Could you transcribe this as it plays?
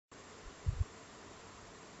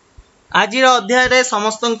आज अध्याय रे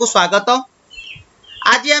समस्त को स्वागत।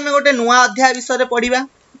 आज आम गोटे नुआ अध्याय विषय पढ़ा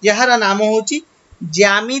जार नाम हूँ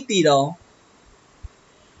ज्यामितिर।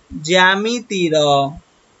 ज्यामितिर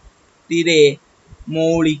तिरे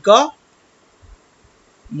मौलिक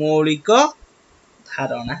मौलिक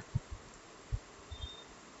धारणा।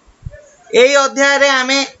 यही अध्याय रे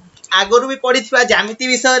आम आगरू भी पढ़ी ज्यामिति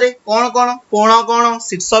विषय रे कौन कौन कोण कौन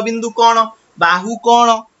शीर्षबिंदु कौन बाहु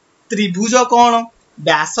कौन त्रिभुज कौन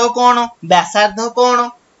व्यास कौन व्यासार्ध कौन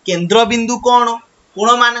केंद्र बिंदु कौन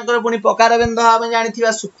कोण मानकर पुणी प्रकार भेद आम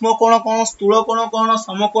जानी सूक्ष्म कोण कौन स्थूल कोण कौन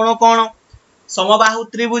समकोण कौन समबाहु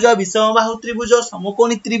त्रिभुज विषमबाहु त्रिभुज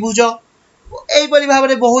समकोणी त्रिभुज यहीपरि भाव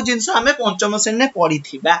में बहुत जिनस आम पंचम श्रेणी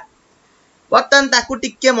पढ़ी। बर्तमान ताकू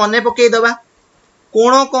टिके मन पकईदबा।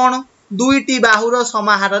 कोण कौन दुईटी बाहुर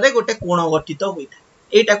समाहार रे गोटे कोण गठित होता है।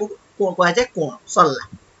 यहीटा कह जाए कोण सरला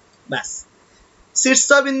बास।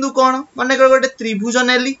 शीर्ष बिंदु कौन मन कर गोटे त्रिभुज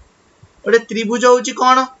नेली। गोटे त्रिभुज हूँ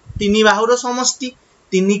कौन तीन बाहुर समष्टि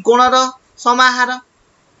तीन कोणर समाहार।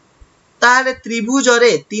 ताहले त्रिभुज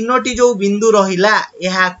रे तीनोटी जो बिंदु रहिला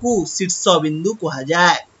एहाकू शीर्ष बिंदु कहा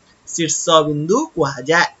जाए। शीर्ष बिंदु कहा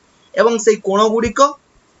जाए एवं से कोण गुड़िक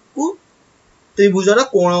को त्रिभुजर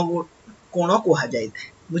कोण कोण कहा जाए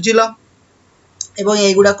बुझिल। एवं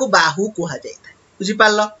एगुड़ा को बाहु कहा जाए बुझी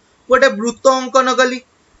पारल। गोटे वृत्त अंकन कली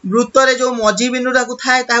वृत्त रे जो मझी बिंदु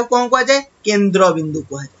थाए कौन कह जाए केंद्र बिंदु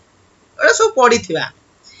कह जाए। सब पढ़ी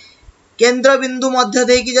केंद्र बिंदु मध्य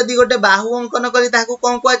देकी जदि गोटे बाहु अंकन करी ताकू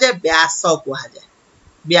कौन कह जाए व्यास कह जाए।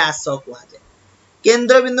 व्यास कह जाए।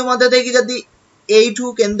 केंद्र बिंदु मध्य देकी जदि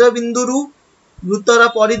एइठू केंद्र बिंदु रु वृत्तर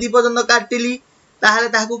परिधि पर्यंत काटिली ताहले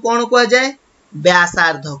ताकू कौन कह जाए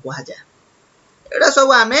व्यासार्ध कह जाए। एटा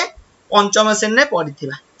सब आमे पंचम श्रेणी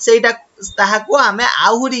पढ़ी सेटा ताहाकू आमे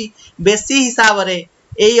आहुरी बेसी हिसाब रे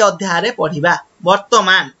यही अध्याय रे पढ़िबा।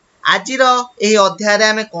 वर्तमान आजिर यही अध्याय रे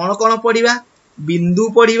आमे कौन कौन पढ़िबा बिंदु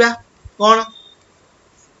पढ़िबा कौन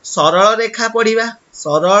सरल रेखा पढ़िबा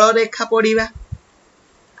सरल रेखा पढ़िबा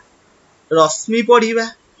रश्मि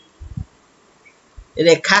पढ़िबा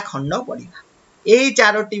रेखा खंड पढ़िबा। यही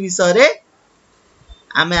चारोटी विषय रे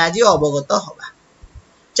आमे आज अवगत हवा।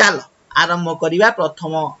 चलो आरंभ करिबा।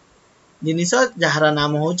 प्रथम जिनिस जार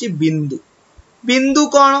नाम हूँ बिंदु। बिंदु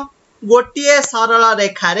कौन गोटे सरल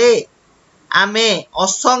रेखा रे आमे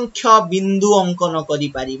असंख्य बिंदु अंकन करि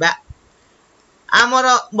परिबा। आमर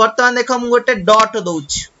वर्तमान देख मु गोटे डॉट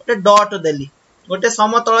दउछि गोटे डॉट देली गोटे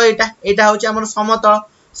समतल एटा हूँ आमर समतल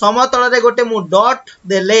समतल रे गोटे मु डॉट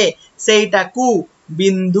देले सेटा को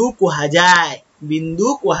बिंदु कहा जाए।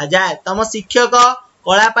 बिंदु कहा जाए। तम शिक्षक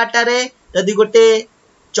कलापाटा रे यदि गोटे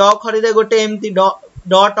चौखड़ी रे गोटे एमती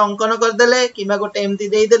डॉट अंकन करदेले किंबा गोटे एमती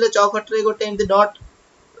देदेले चौखट रे गोटे एमती डॉट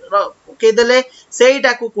पकईदेले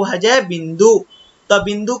सेटा को कहा जाए बिंदु। तो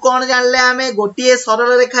बिंदु कौन जानले आमे गोटे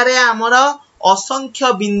सरल रेखा रे आमर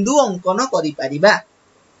असंख्य बिंदु अंकन करि परिबा।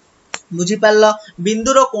 बुझी पारल।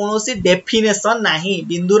 बिंदुर कोनोसी डेफिनेशन नाही।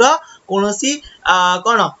 बिंदुर कोनोसी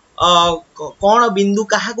कोन कोन बिंदु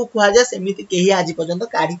काहा को कहा जाए सेमिति केही आज पर्यंत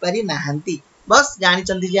काढी पारि नाहंती। बस जानि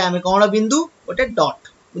चंती जे आमे कोन बिंदु गोटे डॉट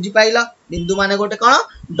बुझी पाइल। बिंदु माने गोटे कोन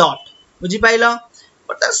डॉट बुझी पाइल।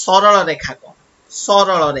 बट सरल रेखा कोन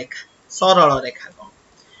सरल रेखा सरल रेखा कोन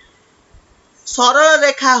सरल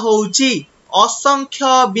रेखा होउची असंख्य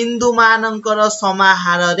बिंदु मानकर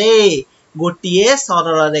समाहार रे गोटिए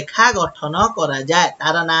सरल रेखा गठन करा जाए।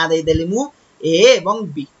 तार ना दे देली मु ए एवं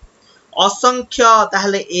बी। असंख्य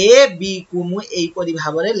ताहले ए बी को मु एई परि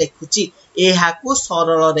भाव रे लेखुची। एहाकू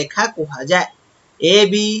सरल रेखा कहा जाए। ए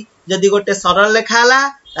बी जदि गोटे सरल रेखा हला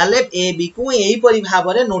ताले ए बी को एई परि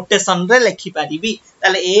भाव रे नोटेशन रे लेखि पारिबी।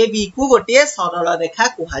 ताले ए बी को गोटे सरल रेखा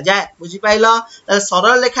कहा जाए। बुझी पाइल। ताले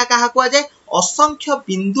सरल रेखा काहा कहा जाए असंख्य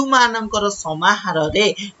बिंदु मानकर समाहार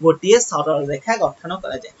रे गोटे सरल रेखा गठन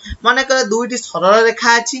करा जाए। माने कर दुईटी सरल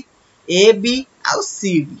रेखा अछि A B uh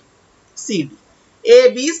C D. C D A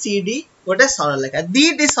B C D गोटे सरल रेखा।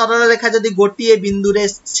 दीटी सरल रेखा जदि गोटे बिंदु रे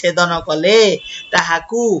छेदन कले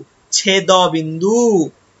ताहाकू छेद बिंदु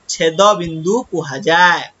कहा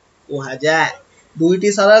जाए। कहा जाए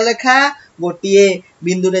दुईटी सरल रेखा गोटे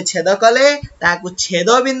बिंदु रे छेद कले ताहाकू छेद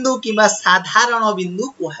बिंदु किबा साधारण बिंदु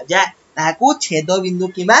कहा जाए। ताहाकू छेद बिंदु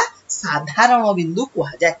किबा साधारण बिंदु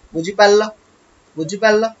कहा जाए। बुझी पारल। बुझी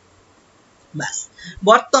पारल बस।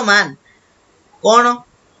 वर्तमान कौन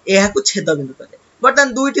एहाकू छेद बिंदु कहा जाए।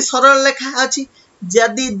 वर्तमान दुईटी सरल रेखा अछि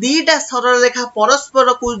जदि दीटा सरल रेखा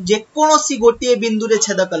परस्पर को जेकोसी गोटे बिंदु रे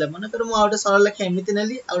छेद कले मन कर मु आउटे सरल रेखा एमिति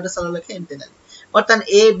नेली आउटे सरल रेखा एमिति नेली। वर्तमान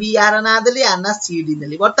ए बी आर ना देली आर ना सी डी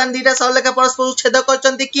नेली। वर्तमान दीटा सरल रेखा परस्पर को छेद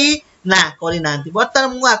करचंती कि ना करि नांती।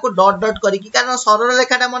 वर्तमान मु आको डॉट डॉट करी कि कारण सरल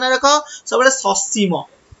रेखाटा मन रख सबले ससीम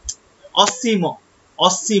असीम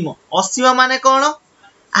असीम असीम माने कौन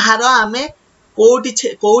आहार आमे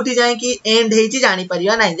कोठी जाए कि एंड हेची जानी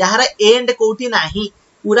परिबा नाही जहार एंड कोठी नाही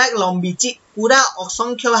पूरा लंबीची पूरा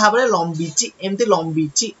असंख्य भाव में लंबीची एमती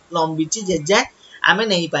लंबीची जे जाए आमे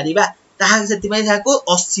नहीं पारिबा ताहा सेति में जाको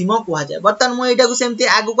असीम कुहा जाय बर्तन मु एटा को सेमती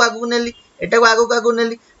आगु को आगु नेली एटा को आगु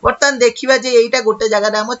नेली बर्तन देखिबा जे एटा गोटे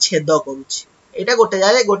जगह हम छेद करूची एटा गोटे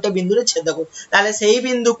जगह गोटे बिंदु रे छेद करू ताले सेही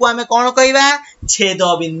बिंदु को आमे कोन कहबा छेद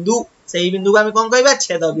बिंदु सेही बिंदु को आमे कोन कहबा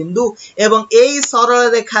छेद बिंदु एवं एई सरल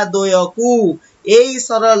रेखा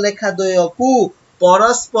द्वय को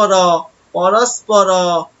परस्पर परस्पर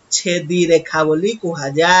छेदी रेखा बोली कुहा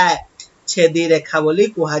जाय छेदी रेखा बोली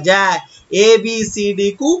कुहा जाय ए बी सी डी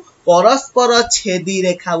को परस्पर छेदी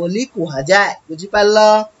रेखा बोली कुहा जाय बुझी पारल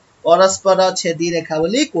परस्पर छेदी रेखा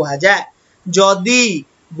बोली कुहा जाय जदी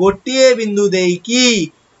गोटिए बिंदु देकी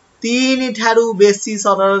तीन ठारू बेसी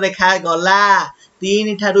सरल रेखा गला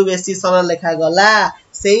तीन ठारू बेसी सरल रेखा गला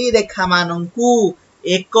सेही रेखा मानंकु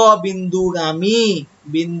एक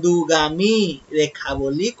बिंदुगामी रेखा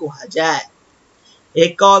बोली कुहा जाय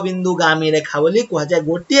एक बिंदुगामी रेखा बोली कुहा जाय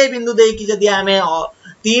गोटिए बिंदु देकी जदी आमे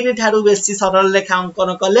तीन ठारू बेसी सरल रेखा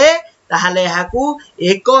अंकन कले ताहाले याकू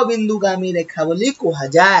एक बिंदुगामी रेखा बोली कुहा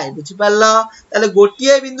जाय बुझी पारल ताले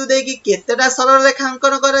गोटिए बिंदु देकी केतेटा सरल रेखा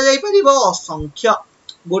अंकन करा जाय परिबो असंख्य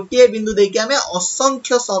गोटिए बिंदु देकी आमे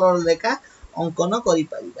असंख्य सरल रेखा अंकन करि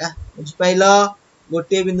परिबा बुझी पाइल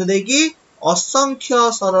गोटिए बिंदु देकी असंख्य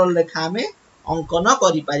सरल रेखा आमे अंकन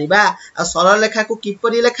करि परिबा आ सरल रेखा को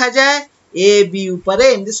किपरि लिखा जाय ए बी ऊपर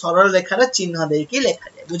एमती सरल रेखार चिन्ह देकी लिखा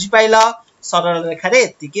जाय बुझी पाइल सरल रेखा रे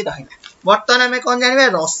एतिकी रहिला वर्तमान आमे कोन जानिबा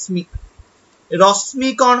रश्मि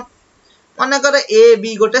रश्मि कोन मन कर ए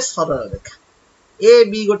बी गोटे सरल रेखा ए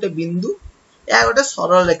बी गोटे बिंदु या गोटे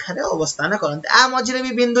सरल रेखा रे अवस्थान करंते आ मझिरे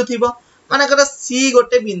भी बिंदु थिबो मन कर सी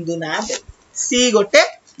गोटे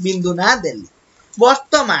बिंदु ना देली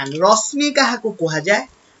वर्तमान रश्मि काहा को कुहा जाय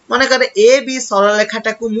मन कर ए बी सरल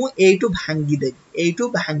रेखाटा को मु एइटु भांगी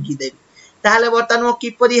देबी ताहले वर्तमान मो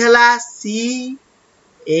किपरि हला सी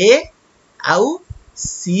ए आउ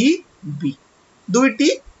सी बी दुईटी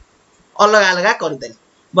अलग अलग कर देली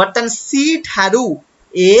वर्तमान सी ठारू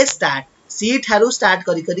स्टार्ट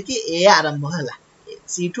करी करी कि ए आरंभ हला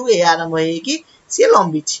सी ठू ए आरंभ हे कि सी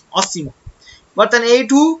लंबी छि असीम वर्तमान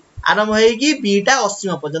एठू आरंभ हे कि बी टा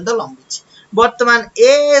असीम पर्यंत लंबी छि वर्तमान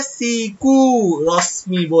ए सी को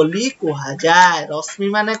रश्मि बोली कुहा जाय रश्मि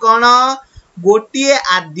माने कोन गोटिए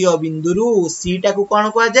आद्य बिंदुरु सी टा को कोन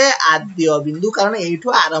कुहा जाय आद्य बिंदु कारण एठू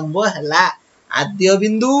आरंभ हला आद्य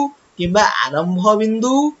बिंदु किंबा आरंभ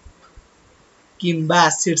बिंदु किंबा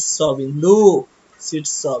शीर्ष बिंदु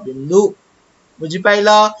बुझी पाइल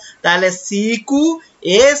ताले सी को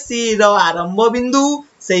ए सी रो आरंभ बिंदु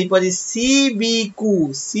सेही परि सी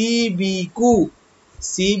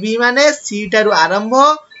बी माने सी ठारू आरंभ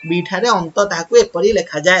बी ठारे अंत ताकू एपरि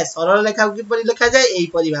लिखा जाय सरल रेखा को किपरि लिखा जाय एई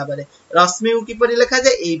परि भाबरे रश्मि को किपरि लिखा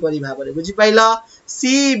जाय एई परि भाबरे बुझी पाइल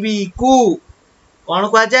सी बी को कोन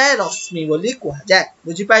कुहा जाय रश्मि बोली कुहा जाय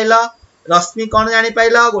बुझी पाइल रश्मि कोन जानि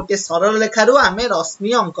पाइल गोटे सरल रेखा रु आमे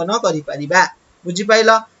रश्मि अंकन करि परिबा बुझी पाइल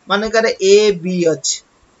मन करे ए बी अछि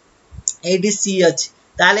एडी सी अछि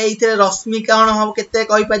ताले इथरे रश्मि कोन हो केते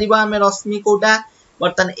कहि परिबा आमे रश्मि कोटा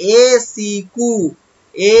बर्तन ए सी को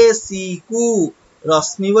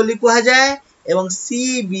रश्मि बोली कुहा जाय एवं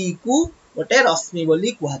सी बी को गोटे रश्मि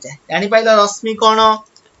बोली कुहा जाय जानि पाइल रश्मि कोन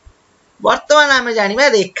वर्तमान आमे जानिबा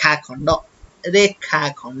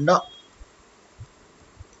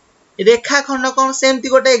रेखाखंड कोन सेमती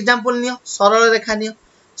गोटे एग्जांपल नियो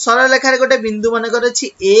सरल रेखा रे गोटे बिंदु मन कर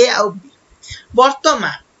अछि ए आ बी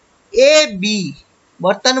वर्तमान ए बी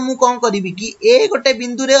वर्तमान मु कोन करिवि कि ए गोटे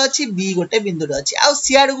बिंदु रे अछि बी गोटे बिंदु रे अछि आ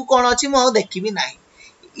सियाड को कोन अछि मु देखिबि नाही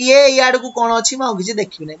ये याड को कोन अछि मु किछि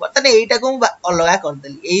देखिबि नाही वर्तमान एटा को अलगा कर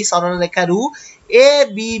देली एही सरल रेखा रु ए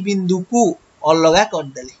बी बिंदु को अलगा कर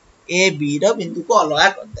देली ए बी रो बिंदु को अलगा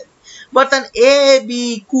कर देली वर्तमान ए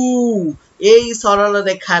बी को एही सरल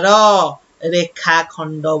रेखार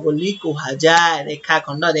रेखाखंड बोली कुहा जाय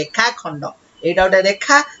रेखाखंड एटा गोटे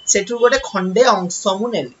रेखा सेठु गोटे खंडे अंश मु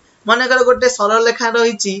नेली माने कर गोटे सरल रेखा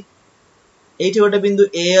रहिछि एठी गोटे बिंदु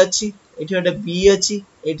ए अछि एठी गोटे बी अछि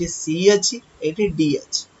एठी सी अछि एठी डी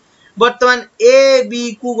अछि वर्तमान ए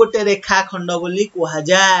बी को गोटे रेखाखंड बोली कुहा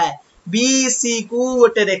जाय बी सी को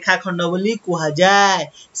गोटे रेखाखंड बोली कुहा जाय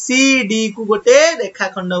सी डी को गोटे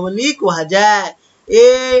रेखाखंड बोली कुहा जाय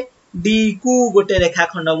ए डी को गोटे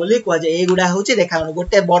रेखाखंड बोली कह जाए एगुड़ा हूँ रेखाखंड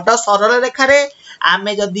गोटे बड़ सरल रेखार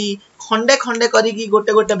आमे जदि खंडे खंडे करी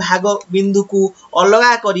गोटे गोटे भाग बिंदु को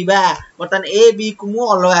अलगा करवा बर्तमान ए बी को मु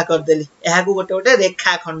अलगा करदेली यहाँ गोटे गोटे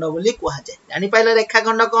रेखाखंड बोली कह जाए जानी पाइले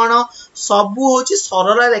रेखाखंड कौन सबू हूँ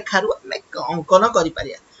सरल रेखार अंकन कर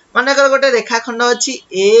मानकर गोटे रेखाखंड अच्छी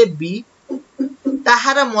ए बी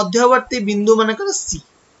ताहार मध्यवर्ती बिंदु मानकर सी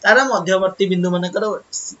तार मध्यवर्ती बिंदु मानकर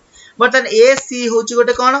सी बर्तमान ए सी हूँ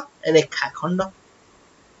गोटे कौन रेखाखंड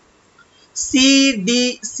सी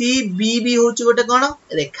डी सी बी भी हूँ गोटे कौन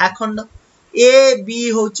रेखाखंड ए बी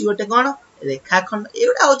हूँ गोटे कौन रेखाखंड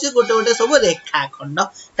एगुड़ा हूँ गोटे गोटे सब रेखाखंड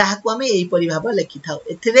ताहाकु आमे एहिपरि भाव लिखि थाउ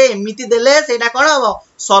एथिरे एमिति देले सेटा कौन हम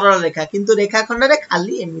सरल रेखा किंतु रेखाखंड रे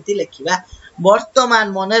खाली एमिति लिखिबा वर्तमान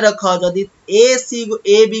मन रख जदि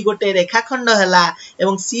ए बी गोटे रेखाखंड हैला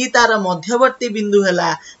एवं सी तार मध्यवर्ती बिंदु हैला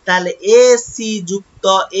ताले ए सी युक्त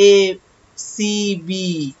ए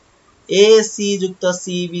सी युक्त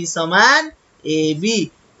सी बी समान ए बी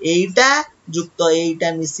एटा युक्त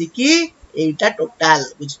एटा मिसिकी एटा टोटाल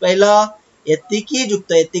बुझि पाइलो एतिकी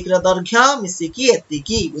युक्त एतिकर दैर्घ्य मिसिकी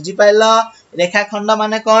एतिकी बुझि पाइलो रेखाखंड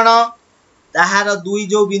माने कोन ताहार दुई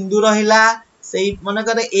जो बिंदु रहिला सेई मन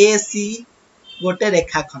करे ए सी गोटे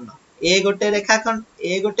रेखाखंड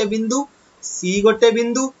ए गोटे बिंदु सी गोटे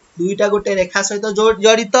बिंदु दुईटा गोटे रेखा सहित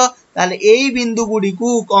जड़ित ताले एई बिंदु गुडी को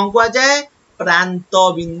कोन कुआ जाए प्रांत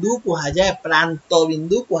बिंदु कुआ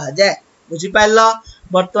जाए बुझि पाइलो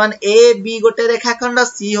वर्तमान ए बी गोटे रेखाखंड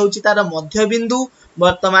सी होची तार मध्य बिंदु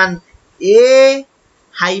वर्तमान ए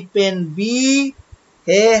हाइपेन बी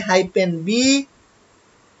हे हाइपेन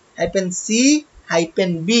सी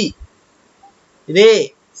हाइपेन बी रे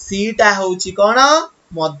सीटा होची कौन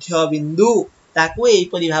मध्य बिंदु ताकू एई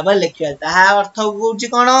परि भाव लिखिया ताहा अर्थ होची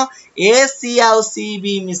कौन ए सी आ सी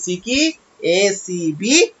बी मिसिकी ए सी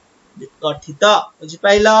बी गठित बुझि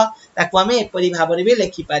पाइलो ताकू आमे एपरि भाव रे भी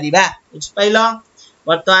लिखि परिबा बुझि पाइलो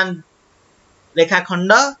वर्तमान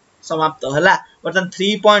रेखाखंड समाप्त होला वर्तमान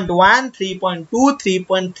 3.1 3.2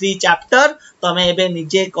 3.3 चैप्टर तमे एबे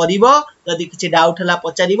निजे करिवो जदि किछि डाउट होला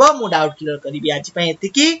पचारिवो मु डाउट क्लियर करिवि आज पय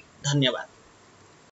एतिकी धन्यवाद।